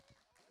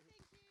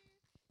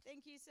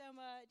Thank you so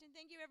much. And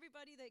thank you,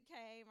 everybody that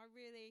came. I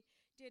really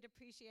did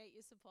appreciate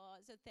your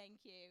support. So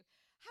thank you.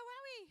 How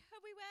are we? Are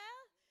we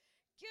well?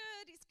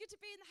 Good. It's good to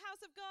be in the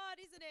house of God,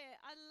 isn't it?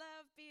 I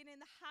love being in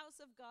the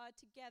house of God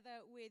together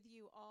with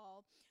you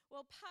all.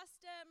 Well,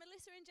 Pastor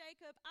Melissa and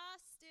Jacob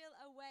are still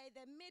away.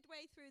 They're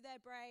midway through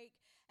their break.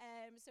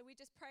 So we're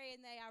just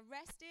praying they are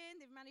resting.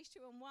 They've managed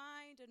to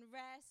unwind and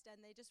rest,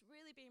 and they're just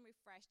really being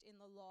refreshed in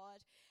the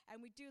Lord.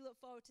 And we do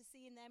look forward to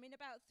seeing them in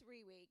about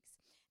 3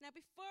 weeks. Now,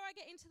 before I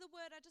get into the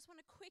word, I just want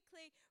to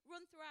quickly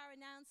run through our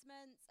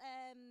announcements.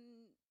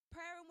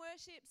 Prayer and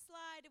worship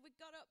slide, have we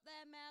got up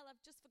there, Mel? I've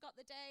just forgot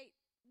the date.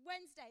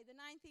 Wednesday, the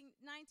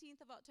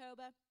 19th of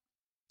October,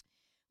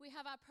 we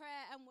have our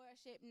prayer and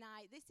worship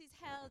night. This is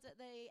held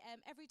at the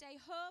Everyday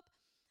Hub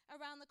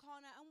around the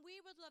corner, and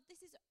we would love,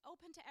 this is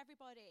open to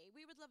everybody,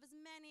 we would love as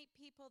many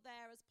people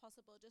there as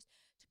possible just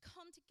to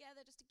come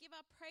together, just to give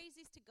our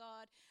praises to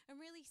God and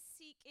really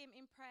seek him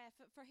in prayer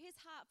for his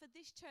heart, for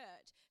this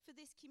church, for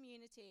this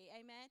community,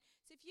 amen.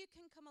 So if you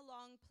can come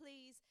along,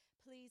 please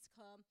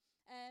come.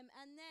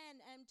 And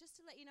then just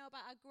to let you know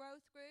about our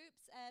growth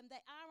groups, they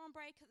are on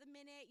break at the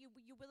minute.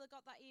 You will have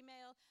got that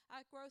email.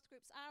 Our growth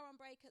groups are on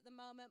break at the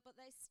moment, but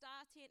they're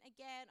starting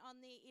again on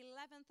the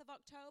 11th of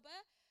October.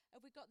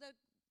 Have we got the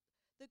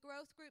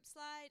growth group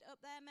slide up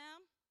there,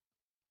 Mel?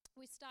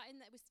 We're starting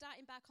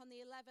back on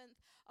the 11th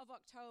of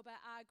October,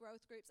 our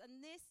growth groups.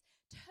 And this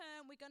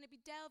term, we're going to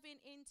be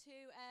delving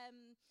into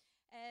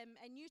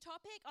a new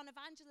topic on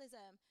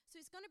evangelism.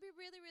 So it's going to be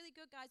really, really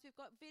good, guys. We've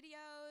got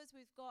videos,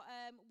 we've got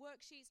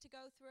worksheets to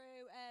go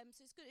through.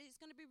 So it's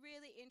going to be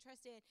really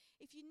interesting.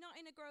 If you're not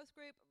in a growth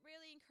group,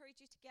 really encourage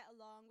you to get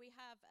along. We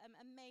have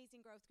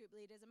amazing growth group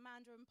leaders,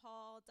 Amanda and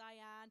Paul,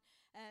 Diane,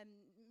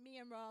 me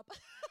and Rob.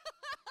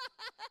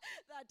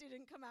 That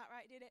didn't come out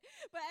right, did it?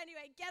 But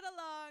anyway, get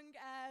along.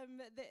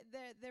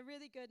 They're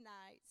really good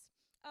nights.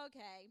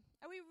 Okay,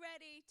 are we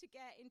ready to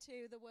get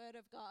into the Word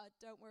of God?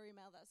 Don't worry,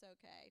 Mel, that's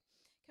okay.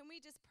 Can we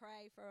just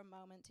pray for a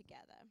moment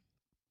together?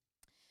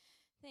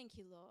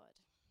 Thank you, Lord.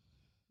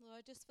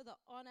 Lord, just for the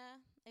honor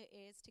it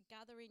is to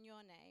gather in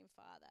your name,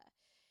 Father.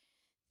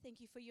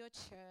 Thank you for your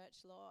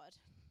church, Lord.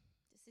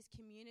 This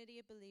community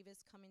of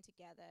believers coming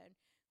together.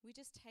 We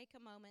just take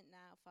a moment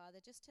now, Father,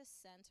 just to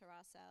center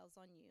ourselves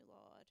on you,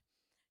 Lord.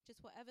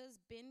 Just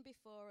whatever's been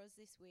before us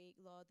this week,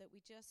 Lord, that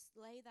we just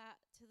lay that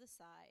to the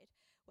side.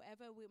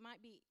 Whatever we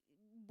might be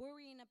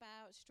worrying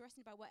about,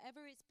 stressing about,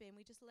 whatever it's been,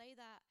 we just lay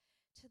that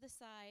to the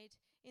side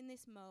in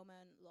this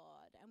moment,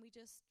 Lord. And we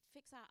just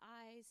fix our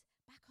eyes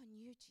back on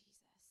you,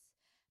 Jesus.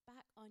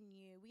 Back on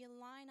you. We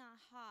align our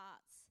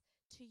hearts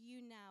to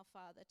you now,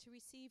 Father, to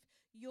receive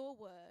your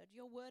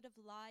word of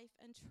life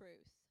and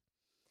truth.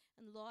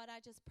 And Lord, I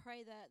just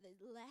pray that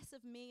less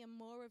of me and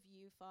more of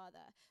you,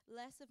 Father.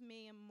 Less of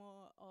me and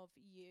more of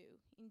you.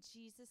 In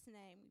Jesus'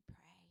 name we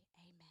pray.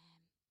 Amen.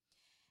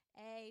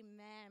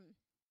 Amen.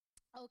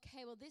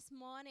 Okay, well, this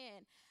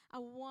morning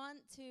I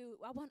want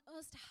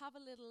us to have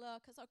a little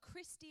look at our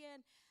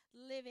Christian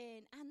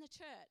living and the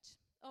church.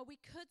 Or we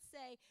could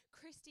say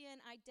Christian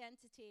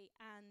identity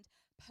and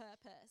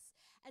purpose.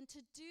 And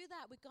to do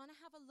that, we're going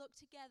to have a look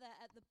together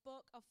at the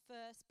book of 1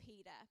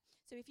 Peter.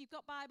 So if you've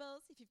got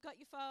Bibles, if you've got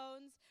your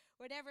phones,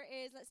 whatever it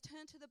is, let's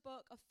turn to the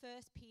book of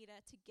 1 Peter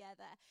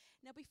together.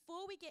 Now,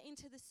 before we get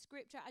into the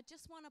scripture, I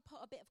just want to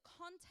put a bit of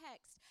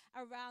context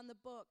around the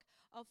book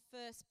of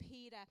 1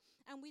 Peter.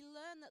 And we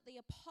learn that the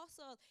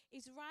apostle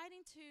is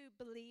writing to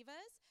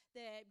believers,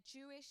 the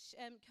Jewish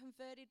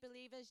converted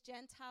believers,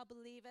 Gentile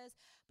believers,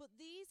 but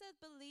these are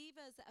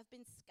believers that have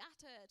been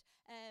scattered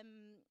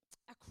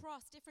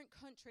across different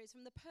countries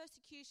from the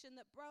persecution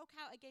that broke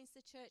out against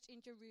the church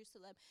in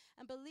Jerusalem.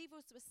 And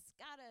believers were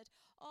scattered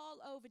all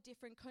over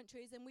different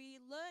countries. And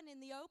we learn in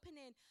the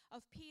opening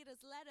of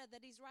Peter's letter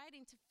that he's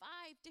writing to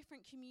 5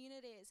 different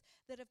communities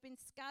that have been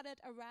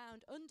scattered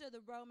around under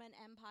the Roman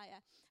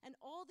Empire. And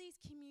all these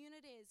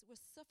communities were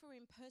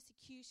suffering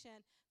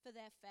persecution for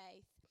their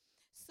faith.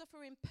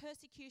 Suffering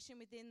persecution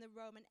within the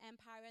Roman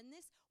Empire. And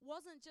this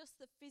wasn't just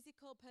the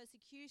physical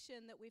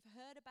persecution that we've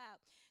heard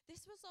about.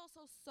 This was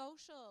also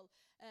social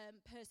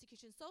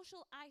persecution,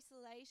 social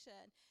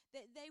isolation.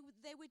 They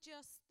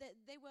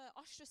were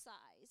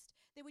ostracized.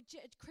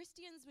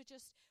 Christians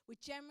were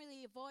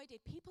generally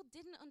avoided. People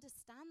didn't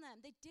understand them.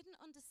 They just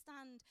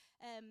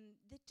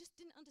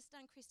didn't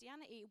understand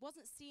Christianity. It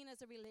wasn't seen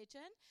as a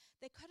religion.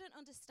 They couldn't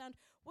understand,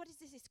 what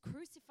is this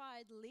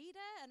crucified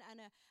leader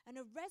and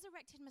a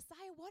resurrected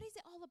Messiah? What is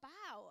it all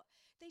about?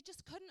 They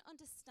just couldn't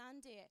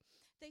understand it.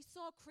 They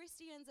saw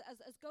Christians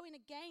as going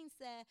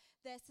against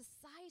their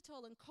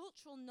societal and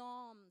cultural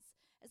norms,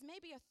 as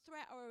maybe a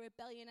threat or a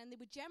rebellion, and they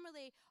were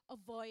generally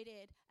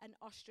avoided and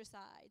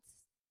ostracized.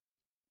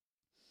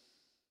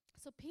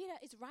 So Peter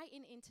is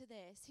writing into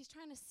this. He's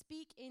trying to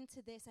speak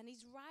into this, and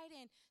he's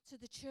writing to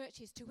the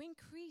churches to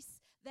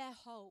increase their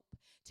hope,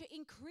 to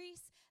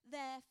increase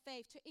their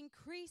faith, to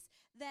increase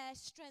their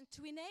strength,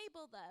 to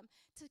enable them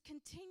to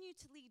continue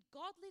to lead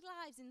godly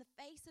lives in the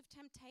face of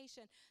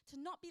temptation,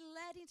 to not be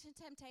led into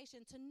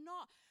temptation, to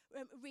not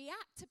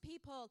react to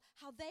people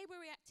how they were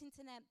reacting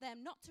to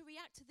them, not to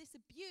react to this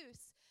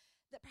abuse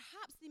that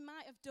perhaps they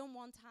might have done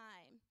one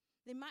time.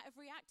 They might have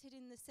reacted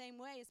in the same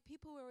way as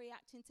people were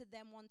reacting to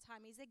them one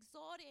time. He's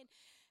exhorting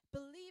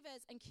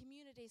believers and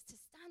communities to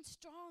stand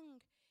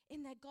strong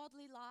in their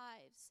godly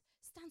lives,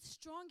 stand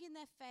strong in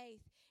their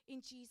faith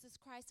in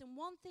Jesus Christ. And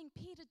one thing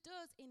Peter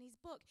does in his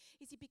book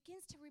is he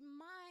begins to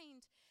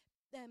remind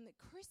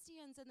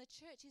Christians and the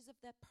churches of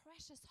their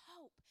precious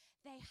hope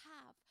they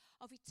have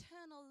of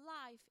eternal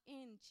life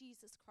in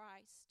Jesus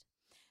Christ.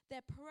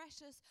 Their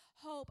precious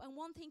hope. And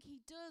one thing he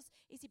does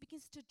is he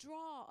begins to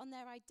draw on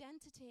their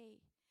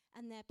identity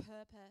and their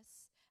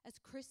purpose as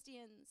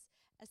Christians,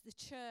 as the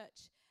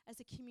church, as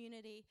a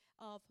community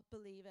of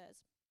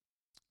believers.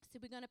 So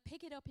we're going to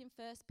pick it up in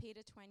 1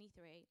 Peter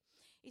 23.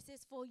 It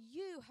says, "For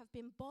you have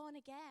been born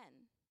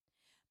again,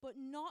 but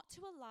not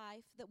to a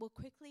life that will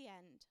quickly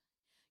end.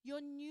 Your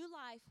new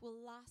life will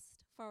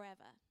last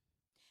forever,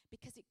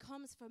 because it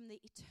comes from the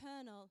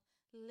eternal,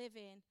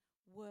 living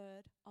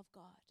Word of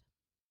God."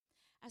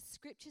 As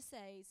Scripture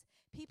says,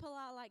 people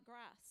are like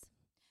grass.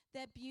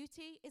 Their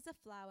beauty is a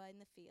flower in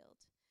the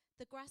field.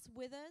 The grass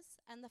withers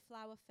and the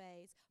flower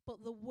fades,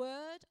 but the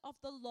word of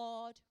the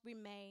Lord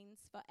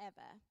remains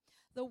forever.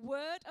 The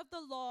word of the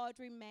Lord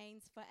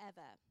remains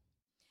forever.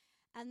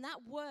 And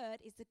that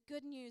word is the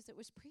good news that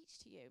was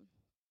preached to you.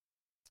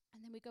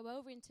 And then we go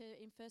over in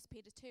 1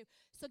 Peter 2.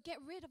 So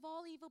get rid of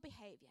all evil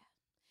behavior.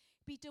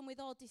 Be done with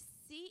all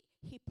deceit,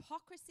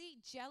 hypocrisy,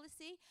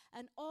 jealousy,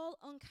 and all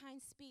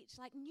unkind speech.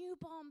 Like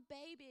newborn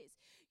babies,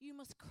 you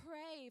must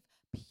crave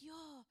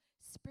pure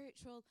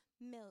spiritual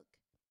milk,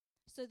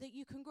 so that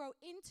you can grow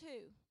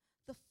into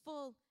the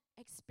full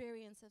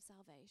experience of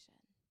salvation.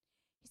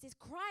 He says,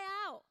 cry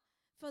out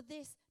for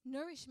this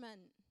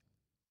nourishment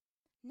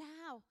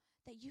now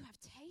that you have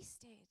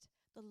tasted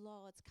the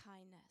Lord's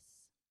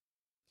kindness.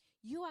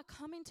 You are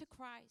coming to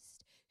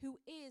Christ, who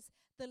is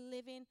the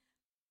living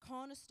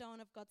cornerstone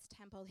of God's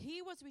temple.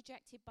 He was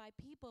rejected by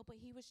people, but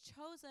he was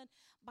chosen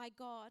by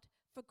God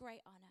for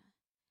great honor.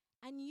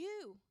 And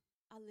you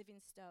are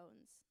living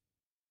stones.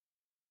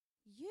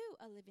 You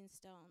are living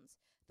stones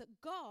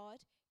that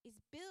God is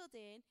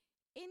building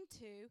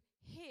into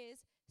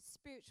his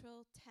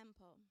spiritual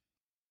temple.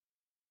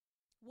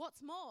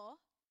 What's more,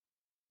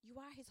 you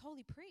are his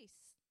holy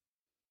priests.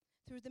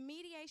 Through the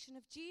mediation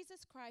of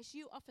Jesus Christ,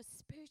 you offer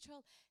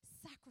spiritual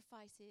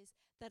sacrifices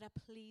that are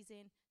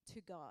pleasing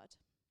to God.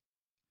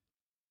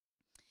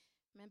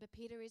 Remember,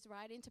 Peter is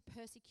writing to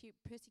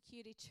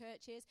persecuted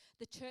churches.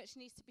 The church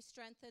needs to be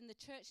strengthened. The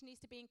church needs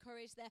to be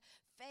encouraged. Their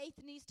faith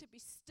needs to be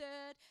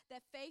stirred.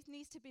 Their faith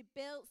needs to be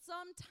built.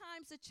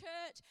 Sometimes the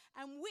church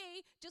and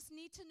we just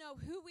need to know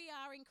who we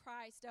are in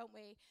Christ, don't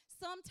we?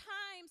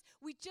 Sometimes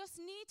we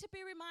just need to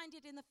be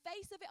reminded in the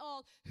face of it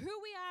all who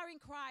we are in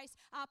Christ,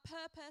 our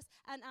purpose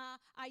and our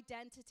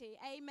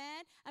identity.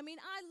 Amen? I mean,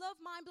 I love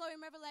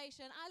mind-blowing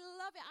revelation. I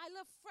love it. I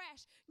love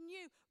fresh,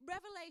 new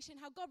revelation,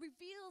 how God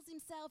reveals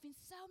himself in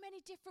so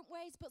many different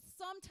ways, but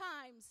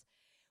sometimes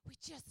we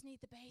just need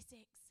the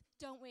basics,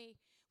 don't we?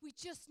 We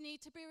just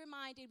need to be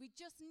reminded. We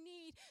just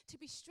need to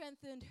be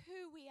strengthened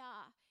who we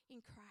are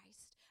in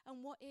Christ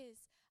and what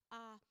is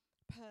our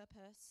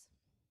purpose.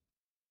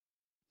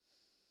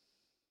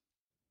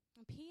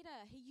 And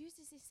Peter, he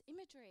uses this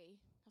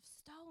imagery of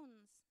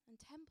stones and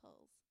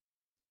temples.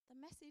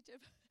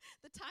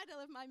 The title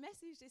of my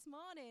message this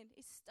morning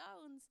is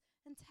Stones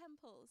and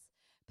Temples.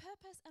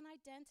 Purpose and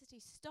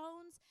identity,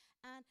 stones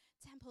and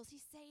temples.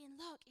 He's saying,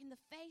 look, in the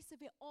face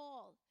of it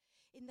all,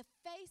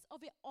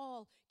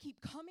 keep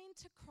coming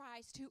to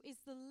Christ, who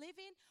is the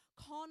living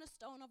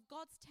cornerstone of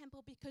God's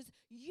temple, because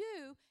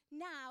you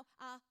now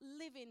are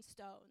living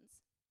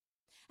stones.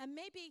 And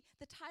maybe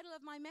the title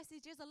of my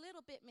message is a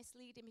little bit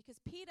misleading,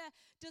 because Peter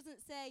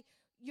doesn't say,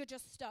 you're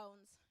just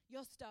stones,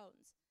 you're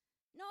stones.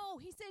 No,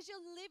 he says you're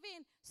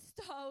living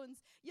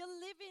stones. You're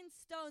living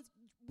stones.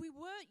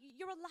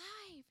 You're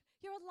alive.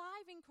 You're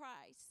alive in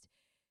Christ.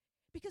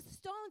 Because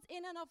stones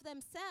in and of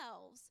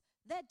themselves,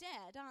 they're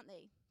dead, aren't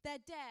they?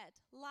 They're dead,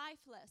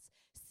 lifeless,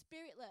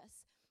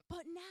 spiritless.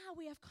 But now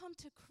we have come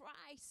to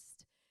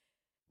Christ.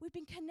 We've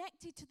been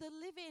connected to the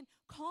living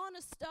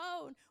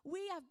cornerstone.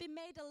 We have been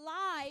made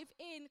alive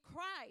in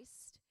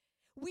Christ.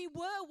 We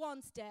were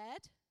once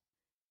dead.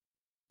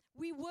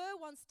 We were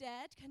once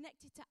dead,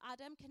 connected to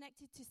Adam,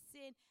 connected to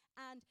sin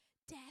and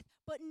death.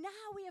 But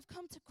now we have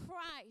come to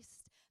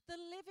Christ, the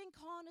living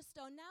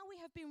cornerstone. Now we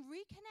have been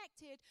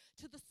reconnected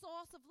to the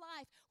source of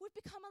life. We've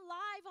become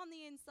alive on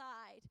the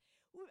inside.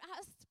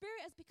 Our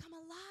spirit has become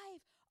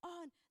alive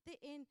on the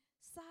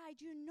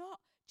inside. You're not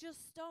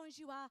just stones,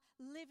 you are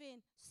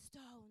living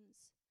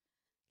stones.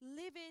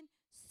 Living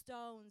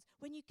stones.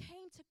 When you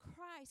came to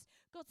Christ,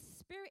 God's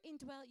Spirit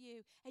indwelt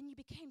you and you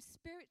became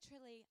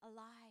spiritually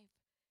alive.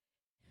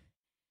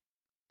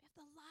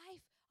 the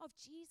life of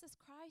Jesus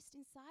Christ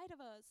inside of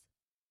us.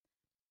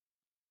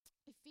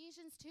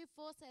 Ephesians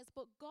 2:4 says,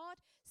 "But God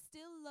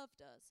still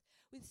loved us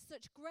with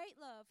such great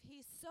love. He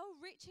is so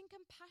rich in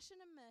compassion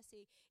and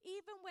mercy.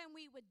 Even when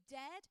we were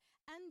dead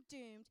and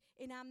doomed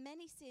in our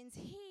many sins,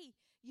 He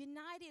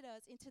united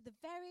us into the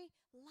very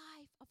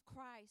life of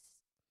Christ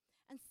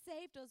and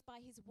saved us by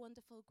His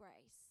wonderful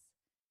grace."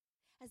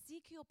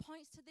 Ezekiel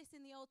points to this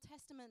in the Old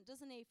Testament,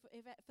 doesn't he?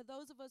 For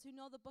those of us who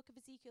know the book of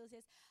Ezekiel, it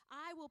says,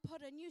 "I will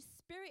put a new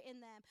spirit in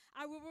them.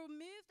 I will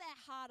remove their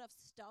heart of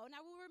stone. I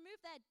will remove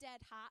their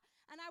dead heart,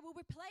 and I will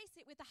replace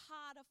it with a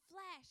heart of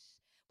flesh,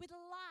 with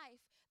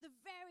life, the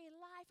very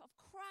life of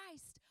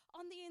Christ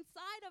on the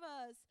inside of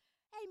us."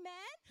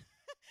 Amen?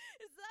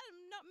 Does that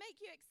not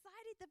make you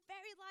excited? The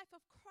very life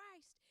of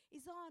Christ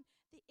is on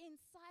the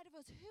inside of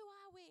us. Who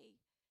are we?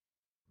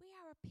 We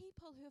are a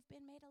people who have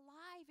been made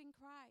alive in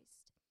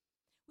Christ.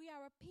 We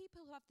are a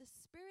people who have the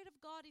Spirit of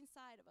God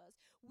inside of us.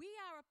 We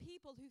are a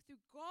people who,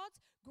 through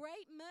God's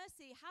great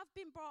mercy, have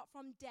been brought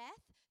from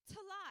death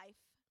to life.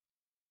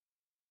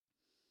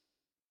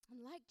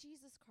 And like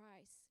Jesus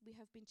Christ, we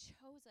have been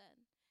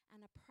chosen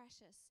and are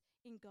precious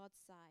in God's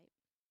sight.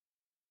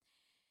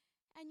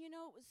 And you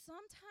know,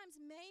 sometimes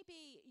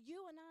maybe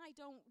you and I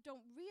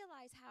don't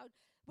realize how,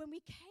 when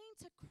we came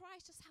to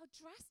Christ, just how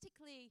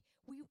drastically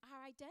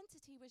our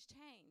identity was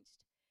changed.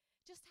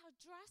 Just how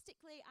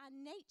drastically our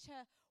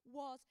nature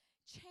was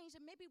changed.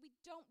 And maybe we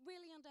don't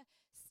really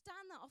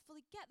understand that or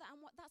fully get that.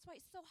 And that's why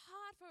it's so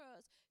hard for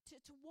us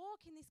to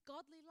walk in this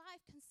godly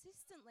life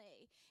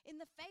consistently, in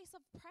the face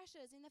of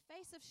pressures, in the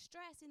face of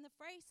stress, in the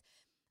face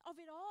of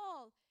it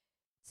all,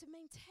 to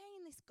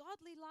maintain this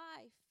godly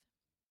life.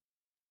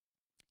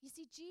 You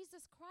see,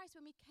 Jesus Christ,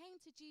 when we came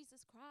to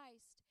Jesus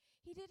Christ,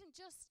 He didn't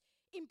just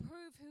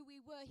improve who we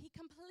were. He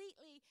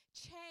completely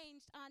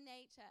changed our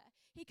nature.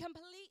 He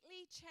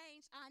completely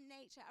changed our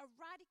nature. A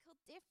radical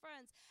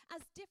difference.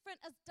 As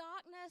different as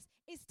darkness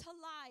is to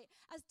light.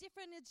 As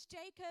different as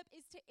Jacob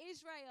is to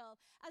Israel.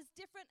 As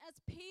different as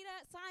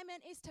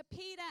Simon is to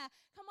Peter.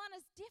 Come on,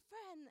 as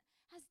different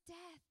as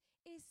death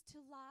is to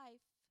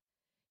life.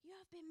 You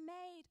have been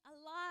made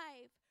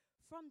alive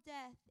from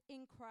death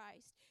in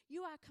Christ.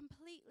 You are a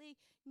completely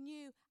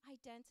new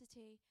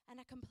identity and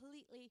a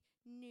completely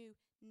new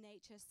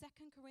nature.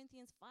 2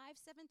 Corinthians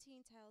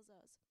 5:17 tells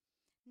us,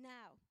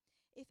 "Now,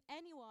 if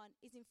anyone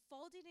is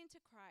enfolded into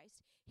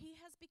Christ, he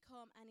has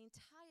become an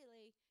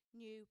entirely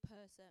new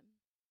person.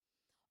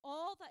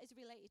 All that is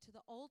related to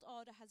the old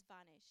order has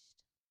vanished.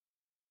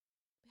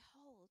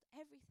 Behold,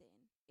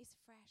 everything is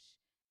fresh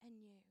and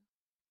new."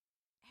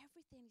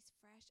 Everything is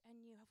fresh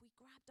and new. Have we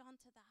grabbed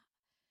onto that?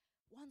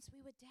 Once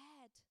we were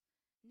dead,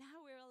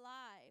 now we're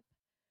alive.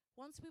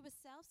 Once we were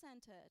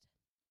self-centered,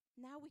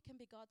 now we can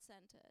be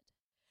God-centered.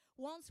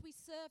 Once we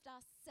served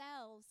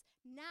ourselves,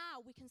 now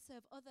we can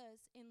serve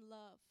others in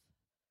love.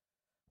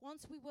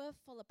 Once we were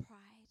full of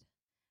pride,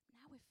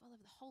 now we're full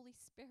of the Holy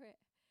Spirit,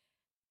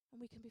 and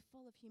we can be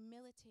full of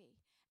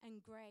humility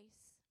and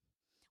grace.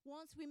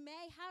 Once we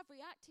may have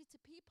reacted to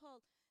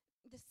people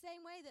the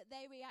same way that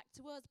they react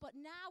to us, but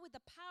now with the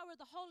power of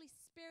the Holy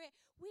Spirit,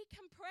 we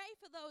can pray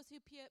for those who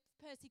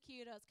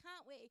persecute us,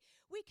 can't we?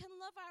 We can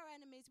love our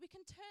enemies. We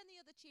can turn the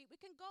other cheek. We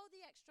can go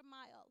the extra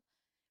mile.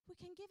 We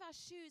can give our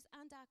shoes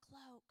and our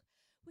cloak.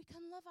 We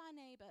can love our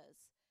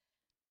neighbors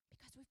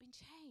because we've been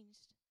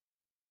changed.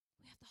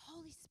 We have the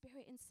Holy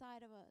Spirit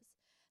inside of us,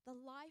 the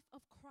life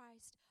of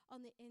Christ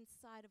on the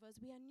inside of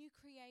us. We are new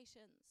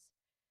creations.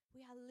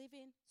 We are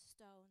living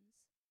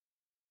stones,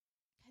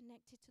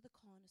 connected to the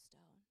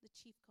cornerstone, the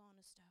chief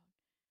cornerstone,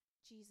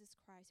 Jesus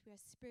Christ. We are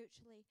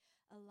spiritually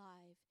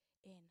alive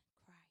in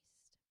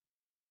Christ.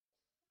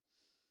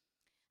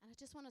 And I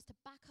just want us to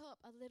back up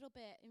a little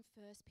bit in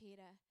 1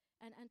 Peter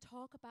and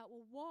talk about,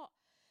 well, what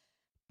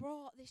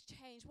brought this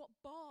change? What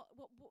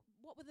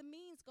were the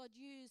means God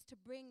used to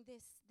bring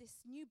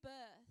this new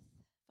birth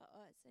for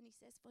us? And he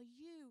says, "For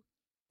you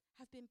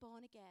have been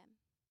born again,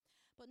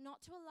 but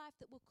not to a life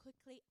that will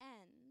quickly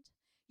end.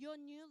 Your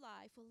new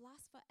life will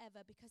last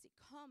forever because it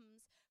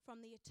comes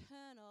from the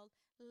eternal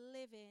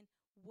living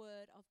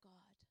Word of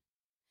God."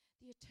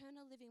 The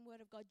eternal living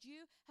Word of God.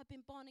 You have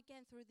been born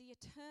again through the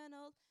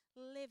eternal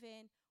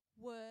living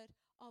Word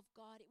of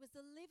God. It was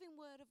the living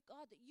Word of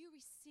God that you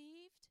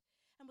received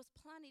and was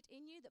planted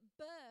in you that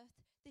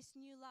birthed this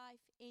new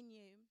life in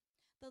you.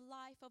 The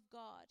life of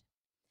God.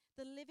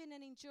 The living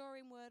and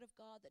enduring Word of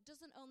God that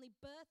doesn't only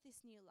birth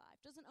this new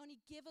life, doesn't only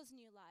give us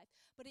new life,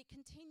 but it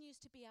continues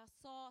to be our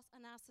source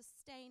and our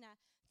sustainer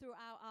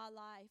throughout our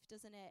life,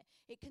 doesn't it?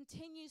 It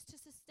continues to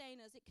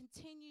sustain us. It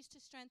continues to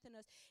strengthen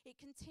us. It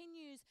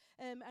continues,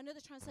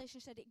 another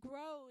translation said, it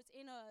grows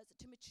in us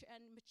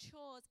and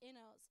matures in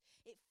us.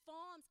 It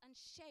forms and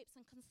shapes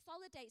and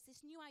consolidates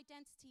this new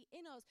identity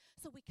in us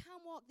so we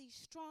can walk these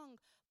strong,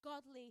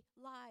 godly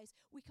lives.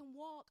 We can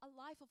walk a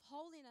life of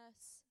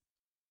holiness.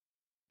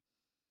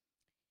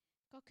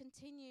 God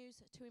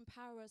continues to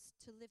empower us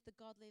to live the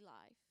godly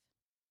life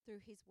through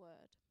His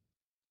Word.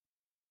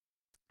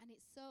 And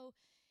it's so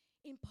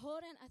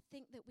important, I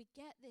think, that we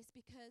get this,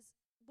 because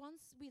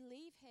once we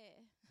leave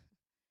here,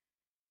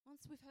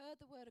 Once we've heard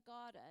the word of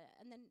God,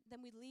 and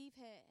then we leave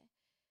here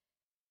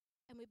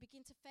and we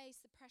begin to face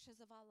the pressures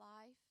of our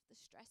life, the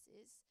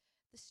stresses,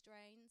 the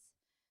strains.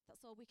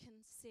 That's all we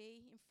can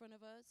see in front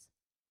of us.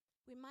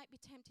 We might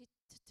be tempted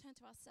to turn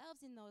to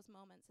ourselves in those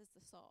moments as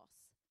the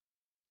source.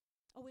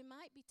 Or we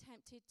might be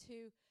tempted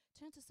to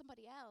turn to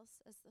somebody else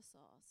as the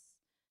source,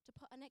 to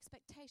put an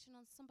expectation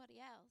on somebody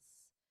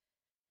else.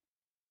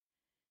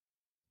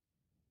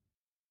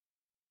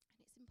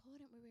 And it's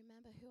important we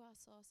remember who our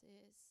source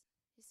is.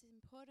 It's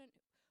important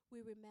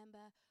we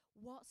remember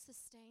what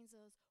sustains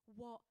us,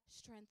 what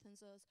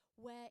strengthens us,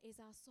 where is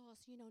our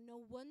source. You know, no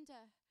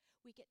wonder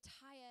we get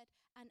tired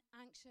and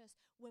anxious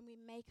when we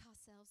make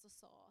ourselves a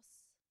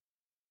source.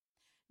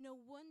 No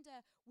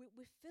wonder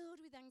we're filled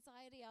with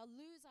anxiety or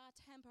lose our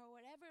temper or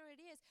whatever it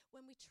is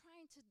when we're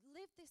trying to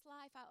live this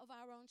life out of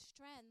our own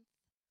strength.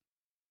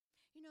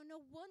 You know,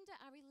 no wonder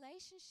our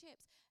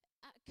relationships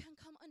can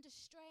come under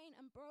strain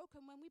and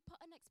broken when we put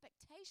an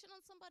expectation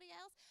on somebody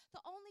else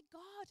that only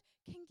God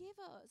can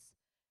give us.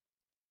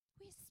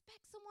 We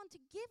expect someone to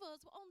give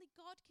us what only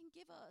God can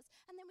give us,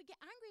 and then we get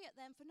angry at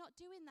them for not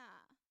doing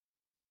that.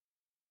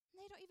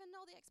 And they don't even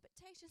know the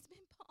expectation's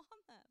been put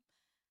on them.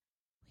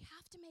 We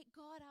have to make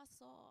God our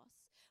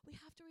source. We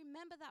have to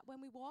remember that when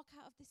we walk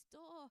out of this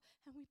door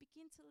and we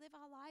begin to live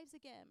our lives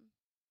again.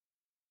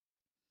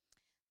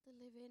 The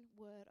living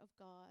word of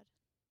God.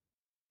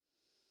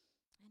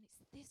 And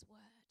it's this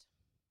word.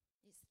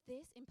 It's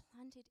this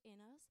implanted in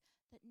us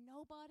that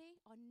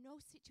nobody or no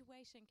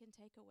situation can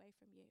take away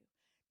from you.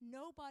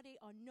 Nobody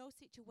or no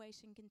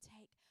situation can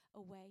take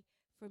away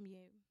from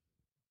you.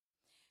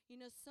 You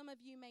know, some of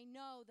you may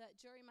know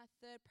that during my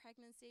third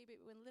pregnancy,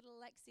 when little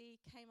Lexi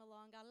came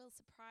along, our little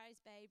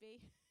surprise baby,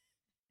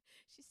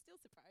 she's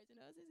still surprising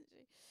us, isn't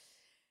she?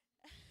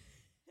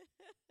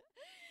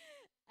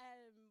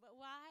 But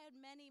I had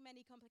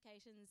many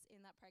complications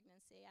in that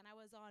pregnancy, and I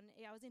was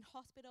in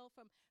hospital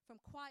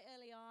from quite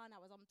early on. I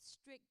was on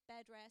strict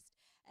bed rest,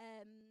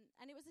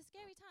 and it was a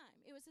scary time.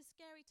 It was a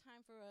scary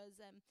time for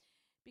us.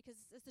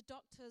 Because as the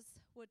doctors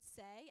would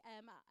say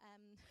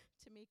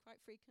to me quite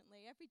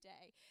frequently every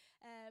day,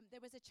 there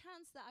was a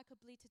chance that I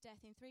could bleed to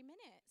death in 3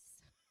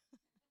 minutes.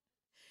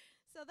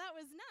 So that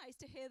was nice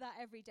to hear that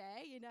every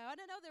day, you know.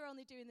 And I know they're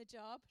only doing the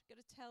job. Got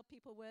to tell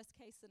people worst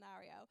case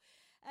scenario.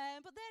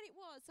 But there it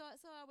was. So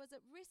I was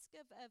at risk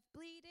of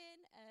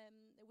bleeding,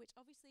 which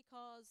obviously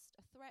caused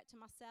a threat to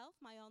myself,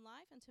 my own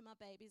life, and to my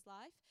baby's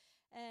life.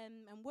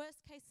 And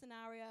worst case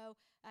scenario,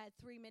 I had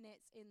 3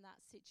 minutes in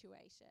that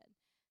situation.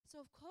 So,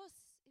 of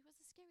course, it was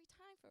a scary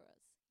time for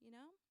us, you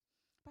know.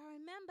 But I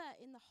remember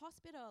in the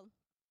hospital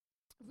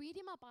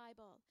reading my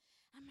Bible,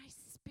 and my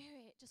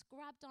spirit just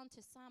grabbed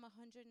onto Psalm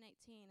 118,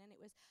 and it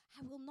was,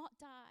 I will not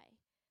die,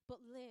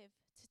 but live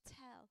to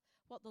tell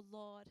what the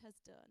Lord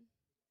has done.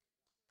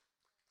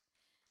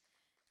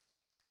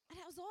 And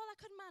that was all I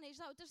could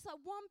manage. That was just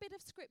that one bit of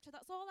scripture.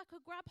 That's all I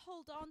could grab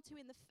hold on to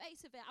in the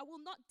face of it. I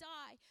will not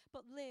die,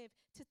 but live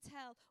to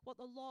tell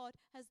what the Lord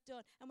has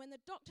done. And when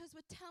the doctors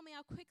would tell me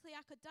how quickly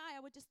I could die,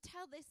 I would just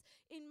tell this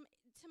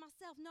to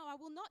myself. No, I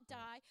will not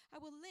die. I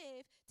will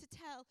live to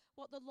tell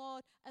what the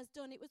Lord has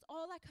done. It was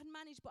all I could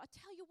manage. But I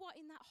tell you what,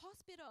 in that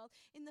hospital,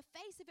 in the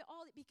face of it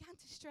all, it began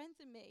to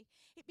strengthen me.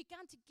 It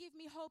began to give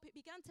me hope. It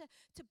began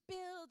to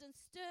build and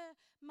stir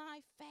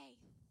my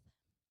faith.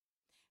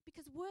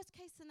 Because worst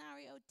case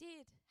scenario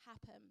did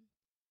happen.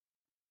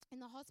 In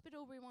the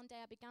hospital room one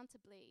day, I began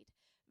to bleed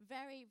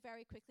very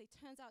quickly.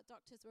 Turns out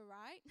doctors were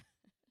right.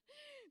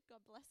 God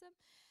bless them.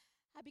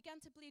 I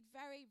began to bleed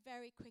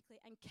very quickly,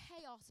 and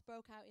chaos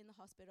broke out in the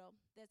hospital.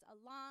 There's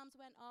alarms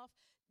went off.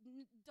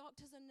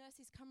 Doctors and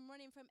nurses come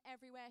running from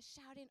everywhere,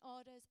 shouting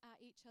orders at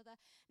each other.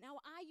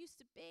 Now, I used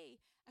to be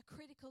a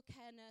critical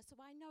care nurse, so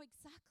I know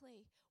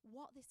exactly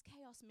what this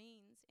chaos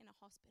means in a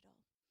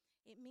hospital.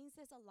 It means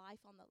there's a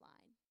life on the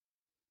line.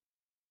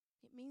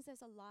 It means there's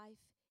a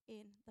life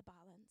in the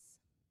balance.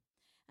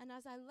 And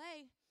as I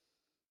lay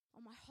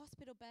on my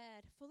hospital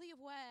bed, fully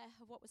aware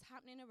of what was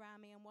happening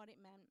around me and what it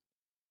meant,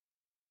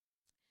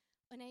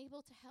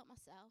 unable to help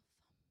myself,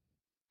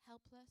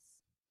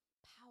 helpless,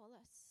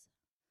 powerless,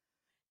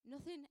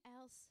 nothing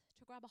else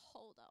to grab a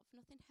hold of,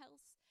 nothing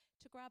else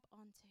to grab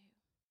onto,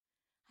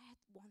 I had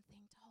one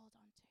thing to hold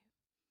on to.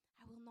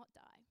 I will not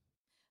die,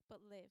 but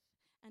live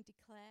and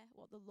declare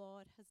what the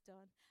Lord has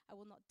done. I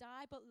will not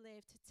die but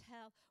live to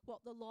tell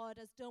what the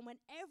Lord has done. When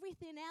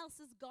everything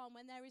else is gone,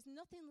 when there is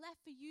nothing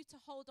left for you to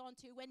hold on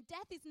to, when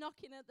death is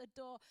knocking at the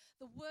door,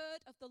 the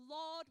word of the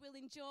Lord will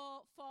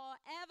endure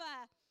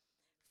forever.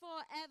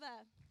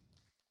 Forever.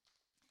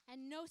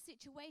 And no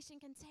situation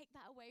can take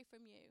that away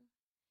from you.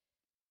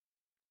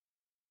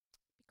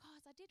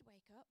 Because I did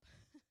wake up.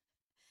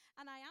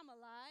 And I am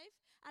alive,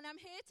 and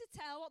I'm here to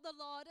tell what the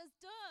Lord has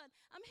done.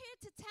 I'm here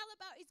to tell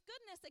about his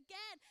goodness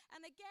again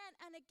and again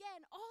and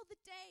again, all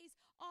the days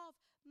of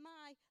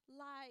my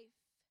life.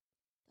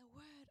 The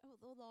word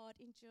of the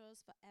Lord endures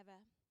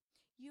forever.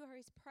 You are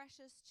his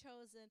precious,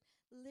 chosen,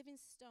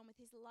 living stone with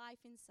his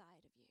life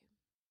inside of you.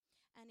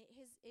 And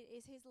it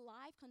is his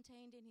life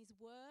contained in his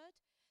word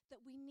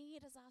that we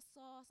need as our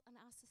source and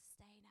our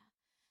sustainer,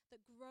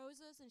 that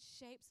grows us and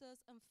shapes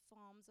us and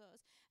forms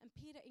us. And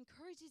Peter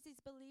encourages his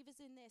believers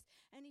in this,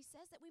 and he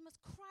says that we must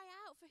cry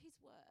out for his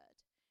word.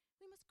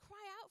 We must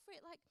cry out for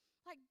it like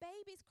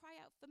babies cry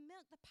out for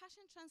milk. The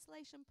Passion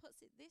Translation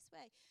puts it this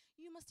way: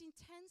 you must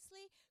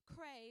intensely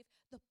crave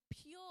the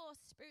pure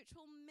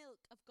spiritual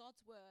milk of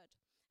God's word,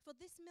 for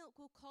this milk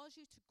will cause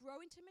you to grow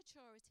into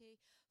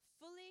maturity,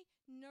 fully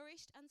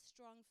nourished and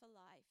strong for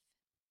life.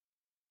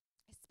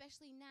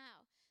 Especially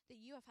now that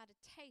you have had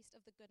a taste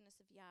of the goodness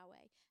of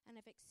Yahweh and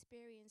have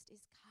experienced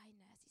his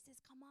kindness. He says,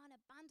 come on,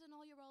 abandon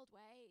all your old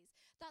ways.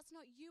 That's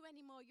not you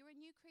anymore. You're a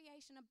new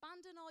creation.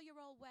 Abandon all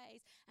your old ways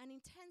and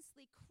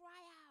intensely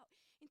cry out,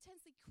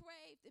 intensely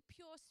crave the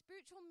pure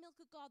spiritual milk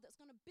of God that's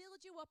going to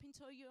build you up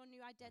into your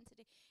new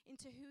identity,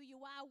 into who you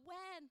are.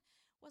 When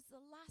was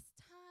the last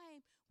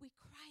time we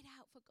cried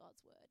out for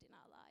God's word in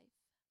our life?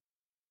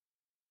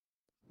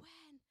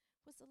 When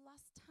was the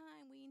last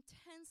time we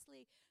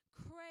intensely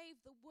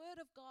craved the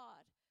word of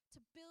God to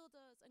build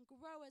us and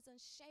grow us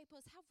and shape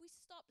us? Have we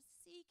stopped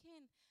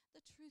seeking the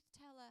truth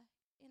teller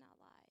in our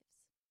lives?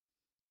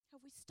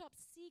 Have we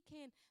stopped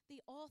seeking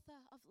the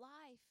author of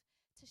life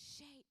to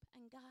shape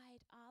and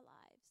guide our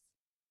lives?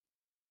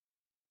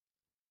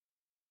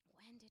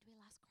 When did we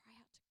last cry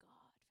out to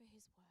God for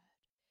his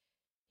word?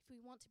 If we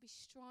want to be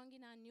strong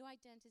in our new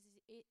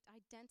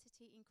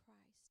identity in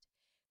Christ,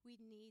 we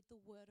need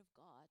the word of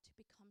God to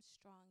become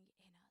strong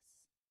in us.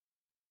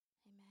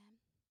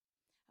 Amen.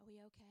 Are we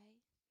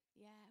okay?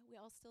 Yeah, we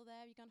all still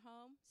there? You gone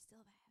home?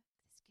 Still there.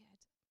 That's good.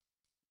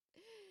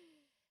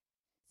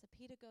 So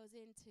Peter goes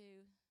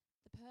into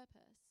the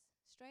purpose,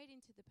 straight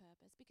into the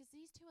purpose, because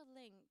these two are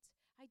linked.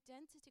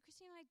 Identity,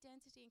 Christian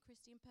identity and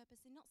Christian purpose,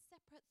 they're not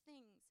separate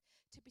things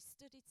to be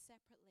studied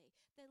separately.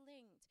 They're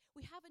linked.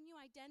 We have a new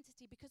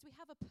identity because we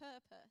have a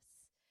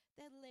purpose.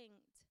 They're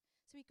linked.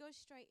 So he goes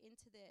straight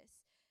into this.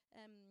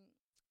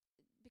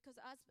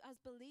 Because as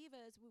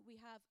believers, we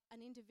have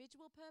an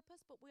individual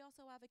purpose, but we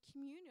also have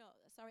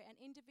an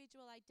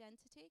individual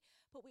identity,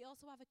 but we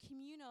also have a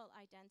communal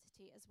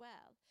identity as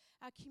well.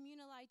 Our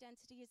communal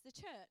identity is the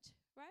church,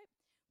 right?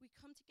 We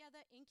come together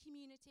in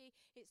community.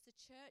 It's the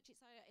church.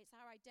 It's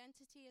our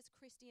identity as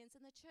Christians,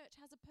 and the church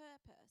has a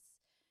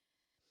purpose.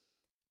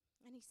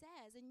 And he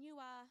says, and you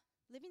are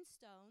living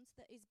stones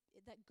that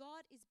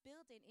God is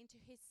building into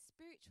his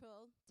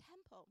spiritual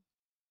temple.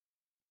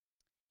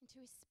 Into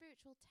his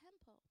spiritual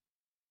temple.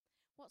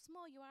 What's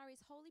more, you are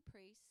his holy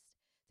priest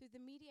through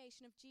the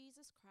mediation of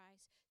Jesus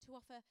Christ to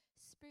offer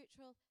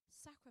spiritual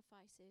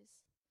sacrifices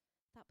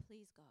that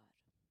please God.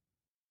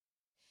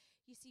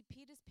 You see,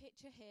 Peter's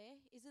picture here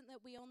isn't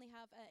that we only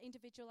have an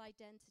individual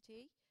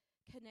identity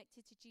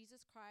connected to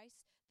Jesus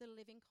Christ, the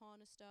living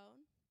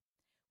cornerstone.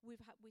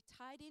 We're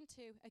tied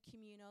into a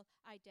communal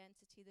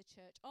identity, the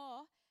church,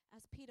 or,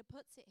 as Peter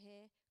puts it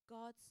here,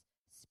 God's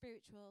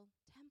spiritual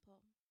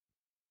temple.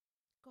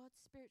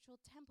 God's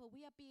spiritual temple.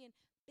 We are being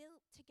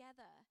built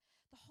together.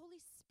 The Holy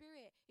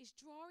Spirit is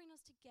drawing us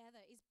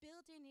together, is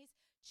building his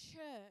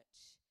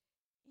church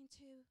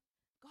into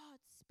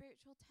God's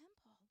spiritual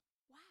temple.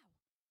 Wow.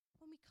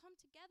 When we come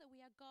together, we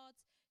are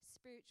God's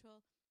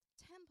spiritual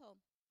temple.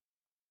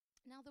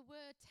 Now, the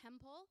word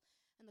temple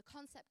and the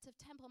concept of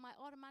temple might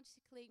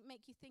automatically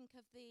make you think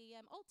of the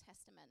Old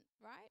Testament,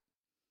 right?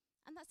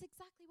 And that's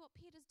exactly what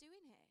Peter's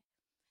doing here.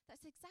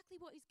 That's exactly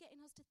what he's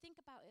getting us to think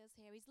about us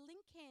here. He's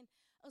linking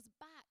us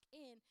back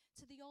in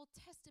to the Old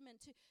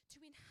Testament to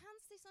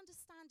enhance this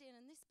understanding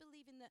and this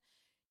believing that,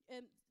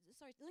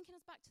 linking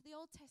us back to the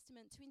Old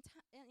Testament to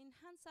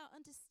enhance our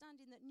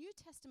understanding that New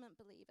Testament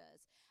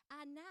believers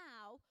are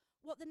now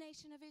what the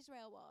nation of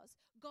Israel was,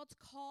 God's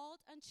called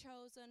and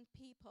chosen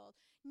people.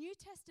 New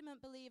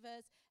Testament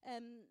believers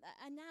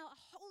are now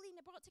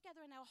brought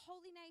together in our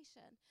holy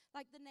nation,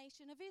 like the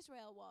nation of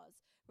Israel was,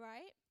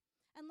 right?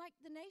 And like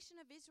the nation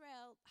of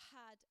Israel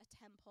had a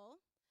temple,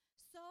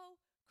 so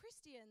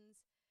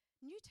Christians,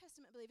 New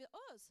Testament believers,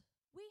 us,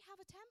 we have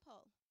a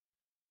temple.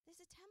 There's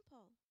a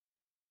temple.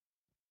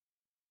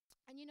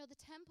 And you know, the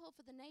temple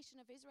for the nation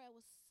of Israel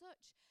was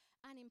such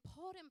an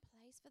important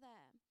place for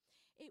them.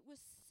 It was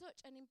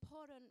such an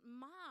important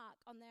mark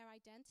on their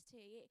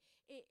identity.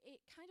 It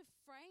kind of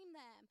framed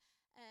them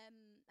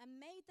and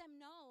made them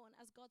known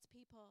as God's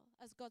people,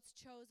 as God's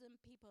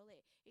chosen people.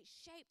 It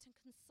shaped and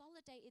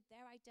consolidated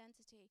their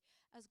identity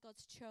as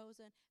God's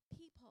chosen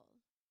people.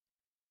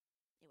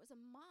 It was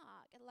a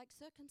mark, like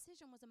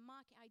circumcision was a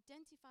mark. It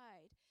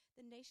identified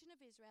the nation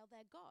of Israel,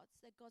 they're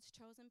God's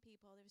chosen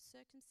people. There was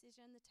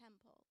circumcision, the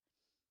temple.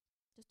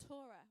 The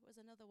Torah was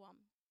another one.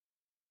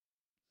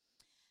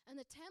 And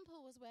the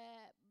temple was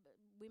where,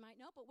 we might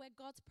know, but where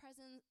God's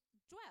presence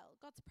dwelt.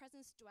 God's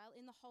presence dwelt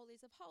in the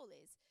holies of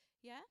holies,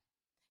 yeah?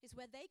 Is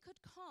where they could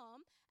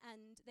come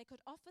and they could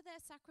offer their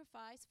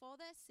sacrifice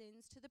for their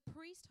sins to the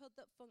priesthood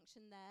that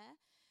functioned there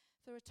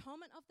for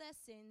atonement of their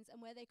sins,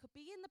 and where they could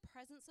be in the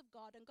presence of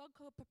God, and God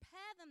could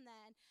prepare them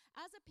then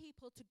as a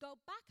people to go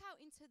back out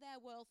into their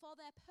world for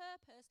their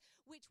purpose,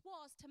 which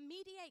was to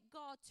mediate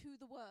God to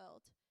the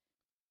world.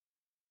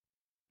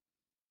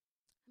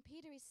 And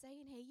Peter is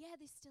saying here, yeah,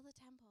 there's still a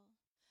temple.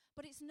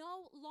 But it's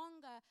no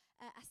longer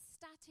a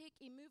static,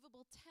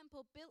 immovable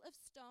temple built of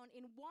stone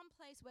in one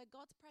place where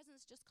God's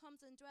presence just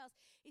comes and dwells.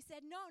 He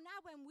said, no,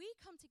 now when we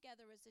come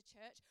together as a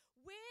church,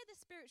 we're the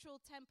spiritual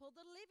temple,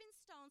 the living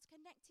stones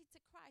connected to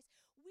Christ.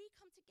 We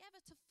come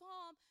together to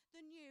form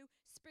the new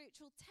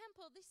spiritual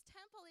temple. This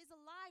temple is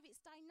alive,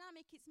 it's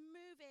dynamic, it's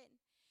moving.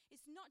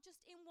 It's not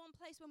just in one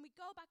place. When we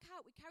go back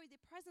out, we carry the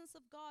presence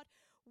of God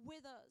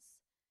with us.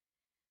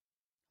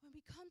 When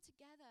we come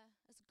together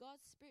as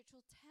God's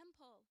spiritual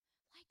temple,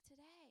 like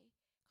today,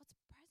 God's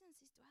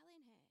presence is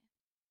dwelling here.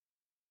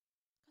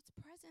 God's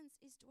presence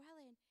is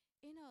dwelling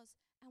in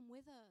us and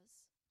with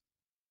us.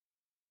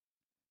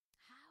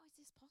 How is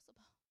this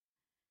possible?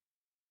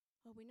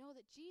 Well, we know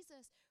that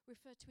Jesus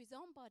referred to his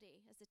own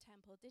body as the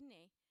temple, didn't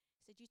he?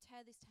 He said, you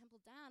tear this temple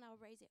down, I'll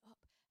raise it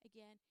up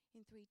again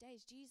in 3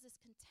 days. Jesus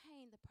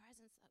contained the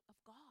presence of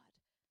God.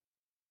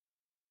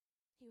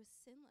 He was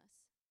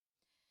sinless.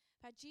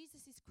 By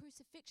Jesus'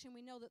 crucifixion,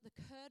 we know that the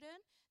curtain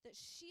that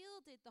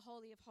shielded the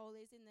Holy of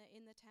Holies in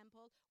the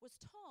temple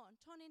was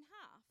torn in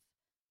half.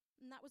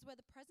 And that was where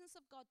the presence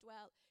of God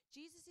dwelt.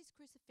 Jesus'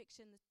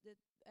 crucifixion,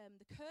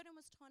 the curtain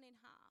was torn in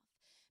half.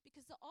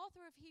 Because the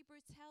author of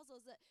Hebrews tells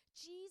us that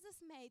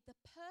Jesus made the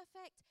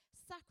perfect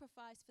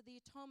sacrifice for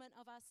the atonement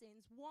of our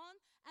sins. One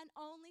and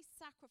only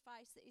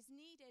sacrifice that is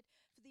needed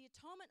for the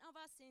atonement of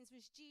our sins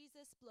was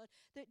Jesus' blood.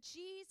 That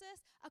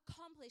Jesus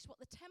accomplished what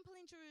the temple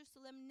in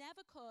Jerusalem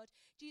never could.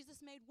 Jesus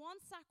made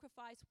one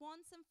sacrifice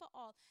once and for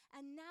all.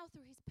 And now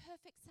through his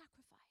perfect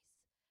sacrifice,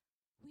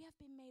 we have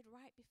been made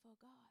right before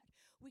God.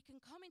 We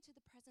can come into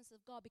the presence of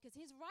God because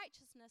his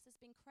righteousness has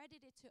been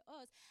credited to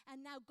us.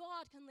 And now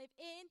God can live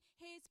in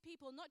his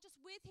people, not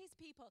just with his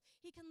people.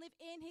 He can live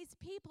in his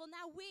people.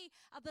 Now we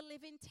are the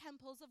living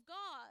temples of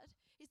God.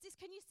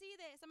 Can you see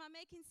this? Am I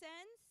making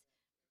sense?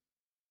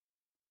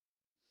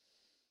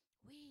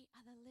 We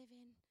are the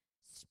living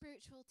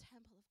spiritual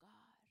temple of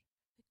God,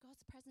 with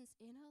God's presence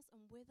in us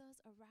and with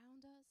us,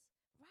 around us,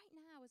 right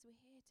now as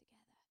we're here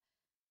together.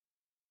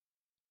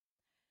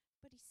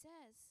 But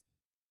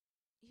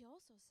he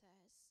also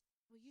says,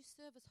 well, you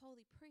serve as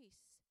holy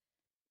priests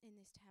in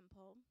this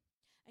temple,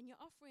 and you're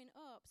offering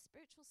up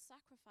spiritual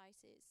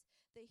sacrifices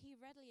that he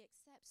readily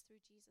accepts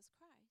through Jesus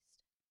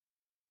Christ.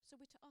 So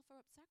we're to offer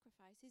up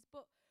sacrifices,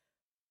 but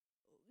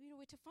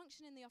we're to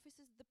function in the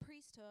offices of the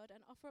priesthood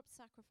and offer up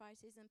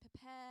sacrifices and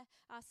prepare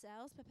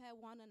ourselves, prepare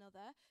one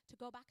another to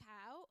go back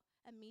out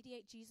and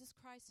mediate Jesus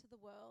Christ to the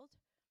world.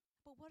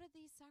 But what are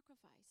these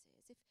sacrifices?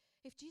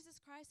 If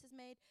Jesus Christ has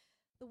made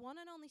the one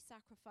and only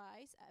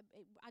sacrifice,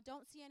 I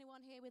don't see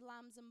anyone here with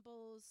lambs and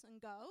bulls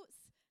and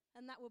goats,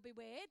 and that would be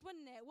weird,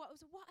 wouldn't it? What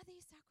are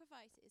these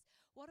sacrifices?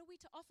 What are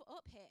we to offer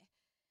up here?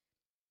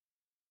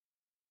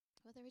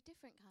 Well, they're a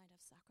different kind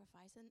of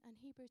sacrifice, and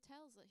Hebrews,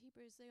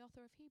 the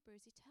author of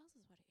Hebrews, he tells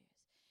us what it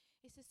is.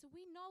 He says, so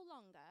we no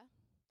longer,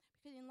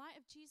 because in light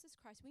of Jesus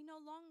Christ, we no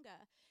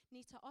longer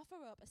need to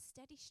offer up a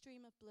steady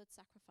stream of blood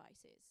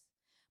sacrifices.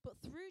 But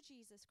through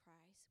Jesus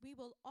Christ, we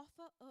will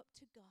offer up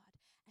to God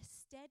a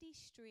steady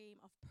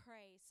stream of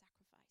praise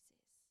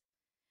sacrifices.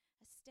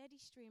 A steady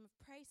stream of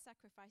praise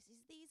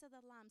sacrifices. These are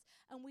the lambs.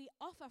 And we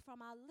offer from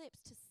our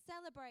lips to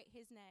celebrate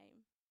his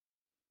name.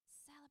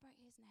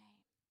 Celebrate his name.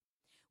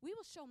 We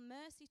will show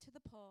mercy to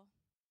the poor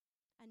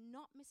and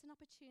not miss an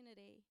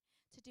opportunity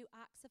to do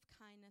acts of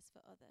kindness for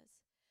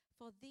others.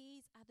 For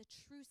these are the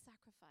true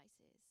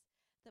sacrifices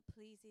that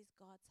pleases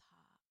God's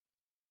heart.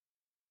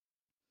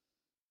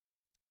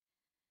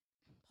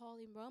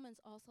 Paul in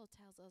Romans also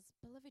tells us,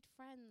 beloved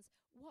friends,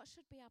 what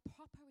should be our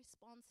proper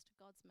response to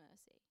God's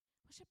mercy?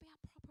 What should be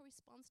our proper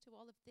response to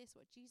all of this,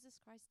 what Jesus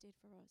Christ did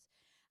for us?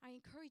 I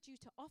encourage you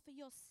to offer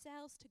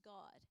yourselves to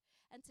God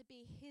and to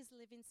be his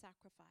living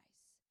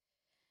sacrifice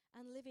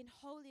and live in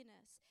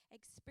holiness,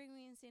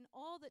 experiencing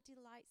all that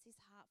delights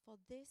his heart,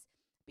 for this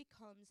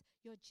becomes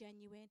your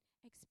genuine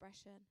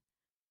expression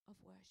of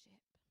worship.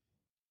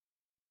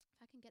 If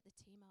I can get the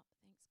team up,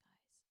 thanks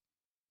guys.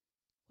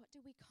 What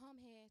do we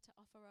come here to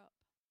offer up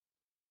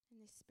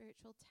in this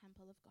spiritual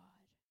temple of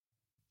God?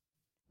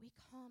 We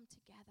come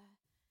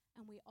together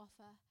and we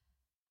offer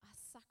our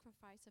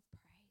sacrifice of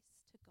praise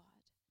to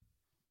God.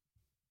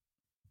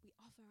 We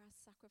offer our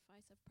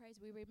sacrifice of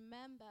praise. We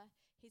remember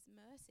his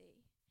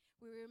mercy.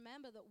 We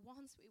remember that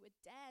once we were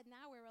dead,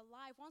 now we're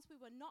alive. Once we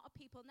were not a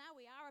people, now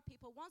we are a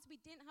people. Once we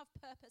didn't have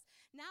purpose,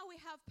 now we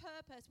have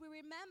purpose. We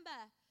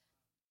remember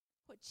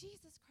what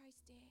Jesus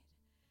Christ did.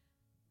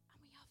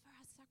 And we offer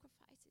our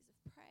sacrifices of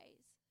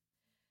praise.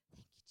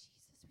 Thank you,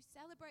 Jesus. We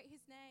celebrate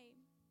his name,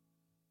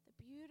 the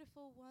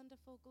beautiful,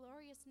 wonderful,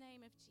 glorious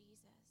name of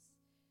Jesus.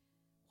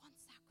 One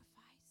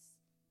sacrifice,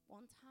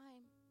 one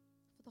time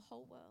for the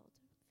whole world,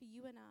 for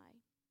you and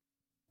I.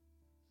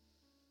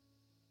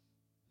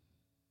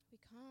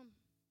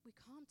 We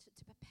come to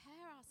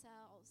prepare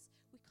ourselves.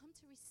 We come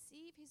to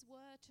receive his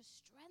word to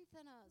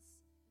strengthen us,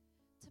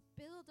 to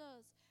build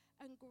us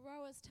and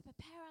grow us, to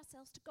prepare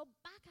ourselves to go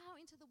back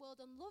out into the world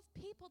and love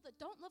people that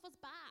don't love us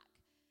back,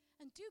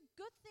 and do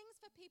good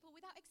things for people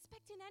without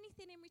expecting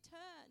anything in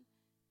return.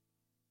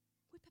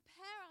 We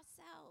prepare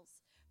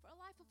ourselves for a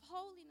life of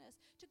holiness,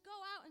 to go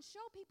out and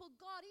show people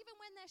God, even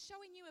when they're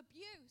showing you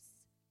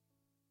abuse.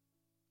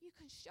 You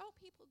can show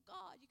people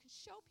God. You can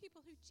show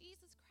people who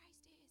Jesus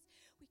Christ is.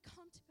 We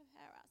come to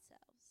prepare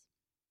ourselves.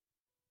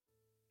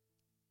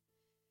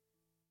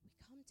 We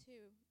come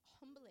to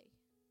humbly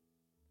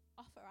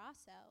offer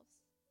ourselves,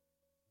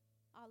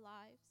 our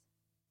lives,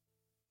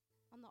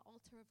 on the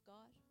altar of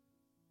God,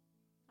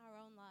 our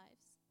own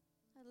lives,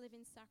 a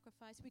living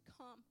sacrifice. We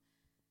come,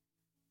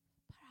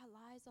 put our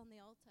lives on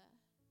the altar.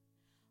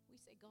 We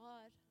say,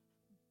 God,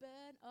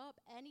 burn up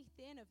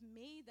anything of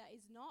me that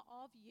is not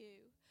of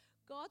you.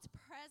 God's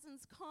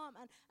presence come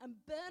and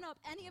burn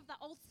up any of that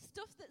old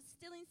stuff that's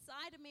still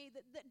inside of me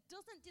that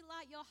doesn't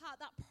delight your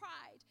heart, that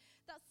pride,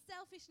 that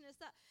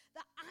selfishness, that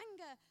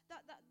anger,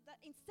 that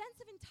sense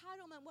of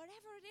entitlement,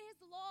 whatever it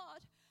is,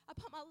 Lord, I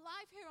put my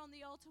life here on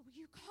the altar. Will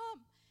you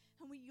come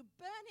and will you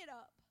burn it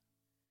up?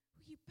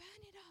 Will you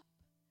burn it up?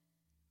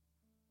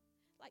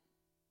 Like,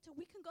 so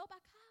we can go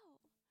back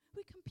out.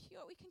 We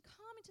can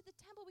come into the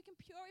temple, we can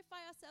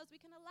purify ourselves,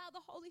 we can allow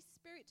the Holy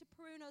Spirit to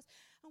prune us,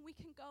 and we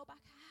can go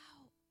back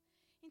out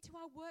into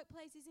our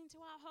workplaces, into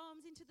our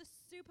homes, into the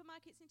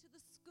supermarkets, into the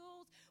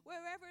schools,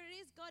 wherever it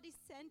is God is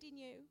sending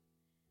you.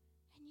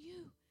 And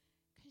you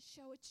can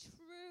show a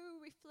true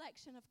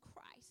reflection of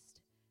Christ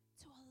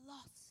to a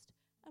lost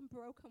and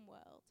broken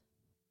world.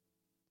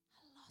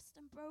 A lost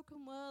and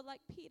broken world,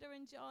 like Peter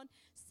and John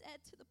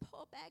said to the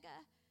poor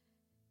beggar,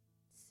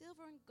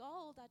 silver and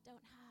gold I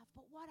don't have,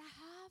 but what I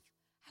have,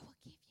 I will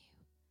give you.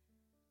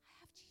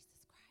 I have Jesus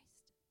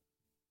Christ.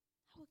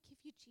 I will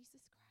give you Jesus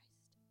Christ.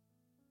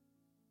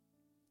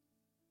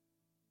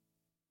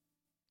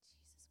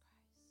 Jesus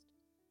Christ.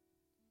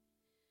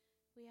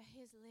 We are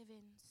his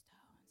living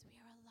stones. We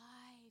are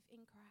alive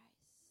in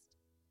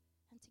Christ.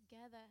 And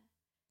together,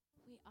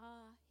 we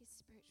are his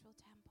spiritual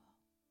temple.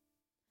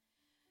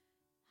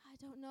 I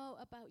don't know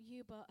about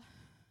you, but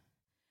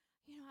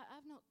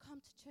I've not come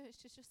to church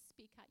to just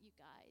speak at you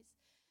guys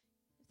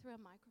through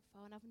a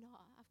microphone. I've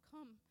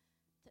come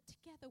that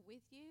together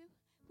with you,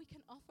 we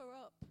can offer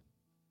up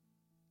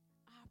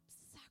our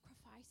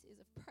sacrifices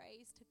of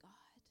praise to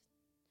God.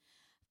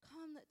 I've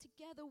come that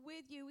together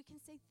with you, we can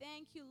say,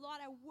 thank you,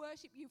 Lord, I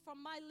worship you. From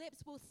my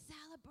lips will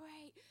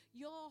celebrate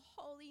your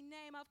holy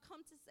name. I've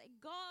come to say,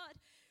 God,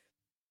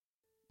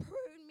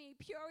 prune me,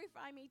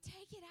 purify me,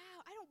 take it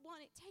out. I don't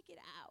want it, take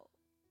it out.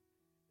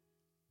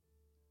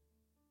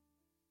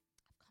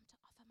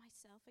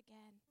 Myself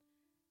again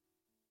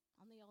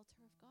on the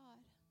altar of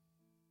God,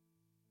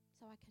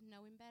 so I can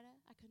know him better.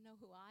 I can know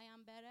who I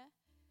am better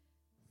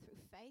through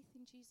faith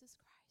in Jesus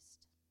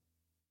Christ,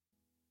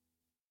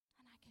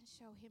 and I can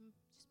show him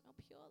just more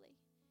purely,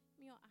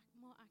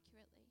 more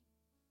accurately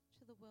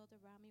to the world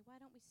around me. Why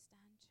don't we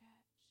stand,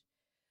 church?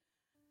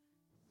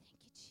 Thank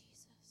you,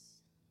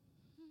 Jesus.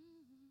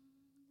 Lord,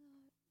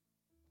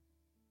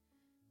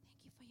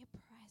 thank you for your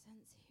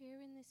presence here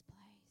in this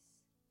place.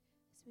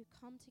 We've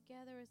come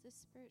together as a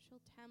spiritual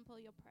temple.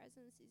 Your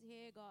presence is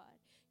here, God.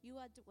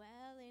 You are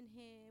dwelling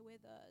here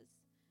with us.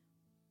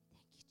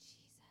 Thank you,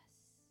 Jesus.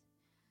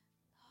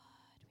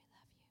 Lord, we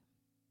love you.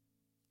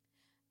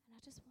 And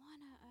I just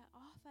want to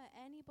offer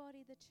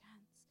anybody the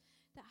chance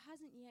that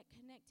hasn't yet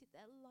connected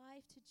their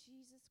life to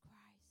Jesus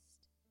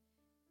Christ,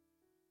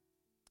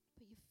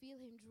 but you feel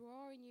him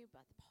drawing you,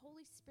 by the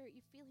Holy Spirit,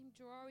 you feel him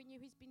drawing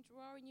you. He's been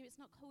drawing you. It's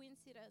not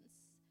coincidence.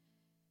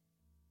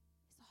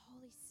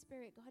 Holy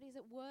Spirit, God is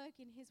at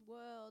work in his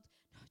world,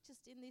 not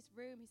just in this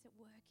room. He's at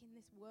work in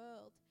this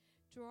world,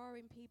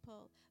 drawing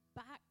people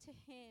back to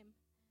him.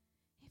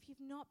 If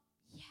you've not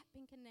yet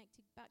been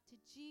connected back to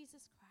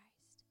Jesus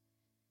Christ,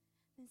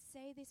 then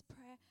say this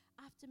prayer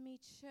after me,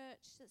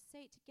 church. Let's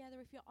say it together.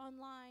 If you're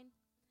online,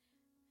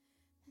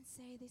 then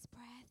say this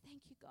prayer.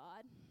 Thank you,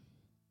 God.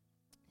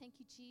 Thank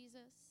you,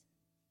 Jesus,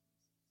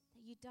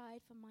 that you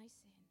died for my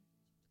sin.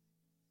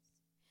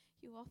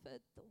 You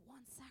offered the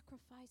one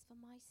sacrifice for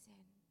my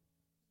sin.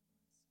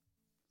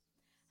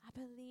 I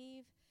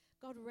believe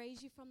God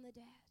raised you from the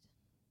dead.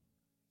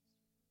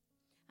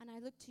 And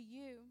I look to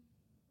you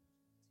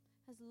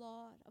as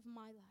Lord of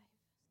my life.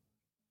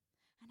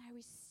 And I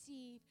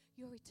receive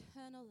your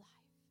eternal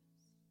life.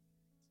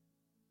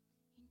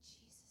 In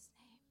Jesus'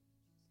 name,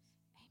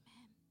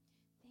 amen.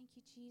 Thank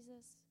you,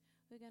 Jesus.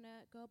 We're going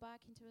to go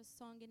back into a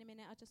song in a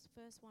minute. I just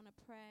first want to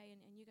pray, and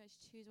you guys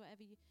choose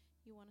whatever you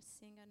want to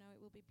sing. I know it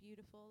will be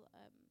beautiful.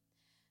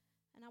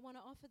 And I want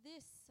to offer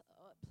this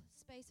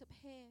space up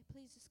here.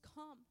 Please just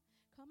come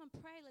and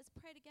pray. Let's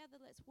pray together.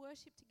 Let's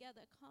worship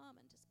together. Come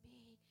and just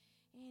be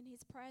in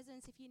his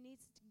presence. If you need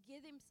to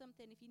give him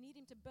something, if you need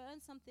him to burn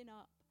something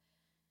up,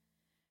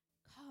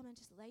 come and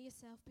just lay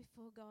yourself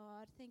before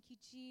God. Thank you,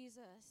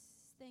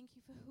 Jesus. Thank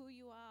you for who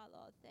you are,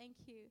 Lord.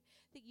 Thank you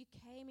that you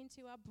came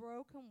into our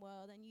broken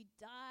world and you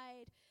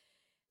died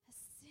a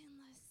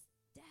sinless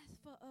death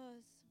for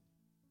us,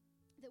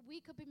 that we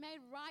could be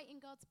made right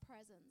in God's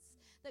presence,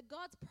 that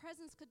God's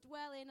presence could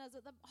dwell in us,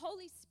 that the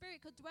Holy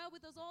Spirit could dwell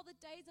with us all the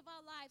days of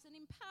our lives and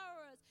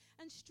empower us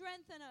and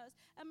strengthen us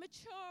and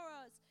mature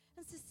us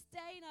and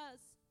sustain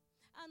us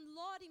And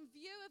Lord, in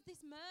view of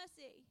this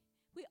mercy,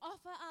 we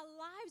offer our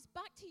lives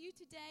back to you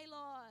today,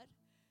 Lord.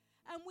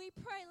 And we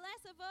pray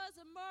less of us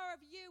and more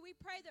of you. We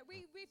pray that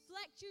we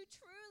reflect you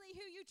truly,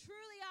 who you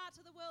truly are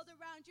to the world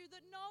around you,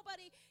 that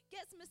nobody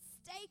gets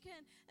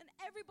mistaken and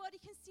everybody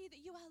can see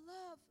that you are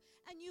love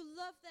and you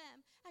love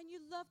them and you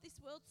love this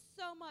world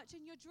so much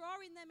and you're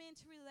drawing them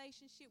into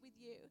relationship with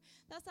you.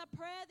 That's our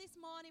prayer this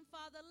morning,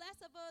 Father. Less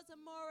of us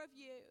and more of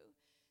you.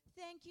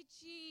 Thank you,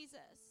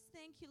 Jesus.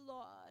 Thank you,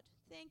 Lord.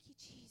 Thank you,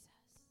 Jesus.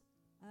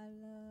 I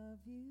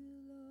love you,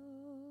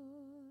 Lord.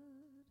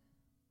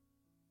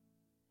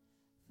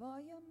 For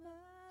your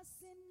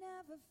mercy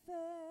never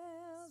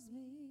fails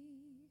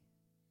me.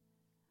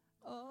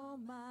 All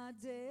my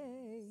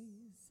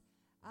days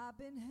I've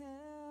been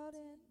held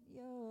in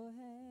your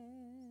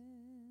hand.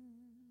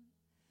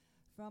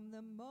 From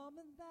the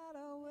moment that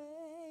I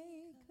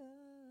wake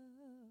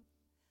up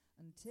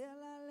until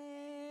I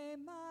lay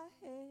my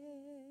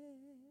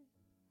head,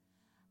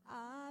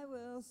 I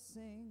will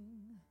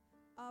sing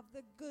of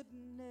the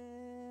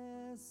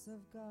goodness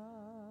of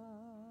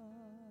God.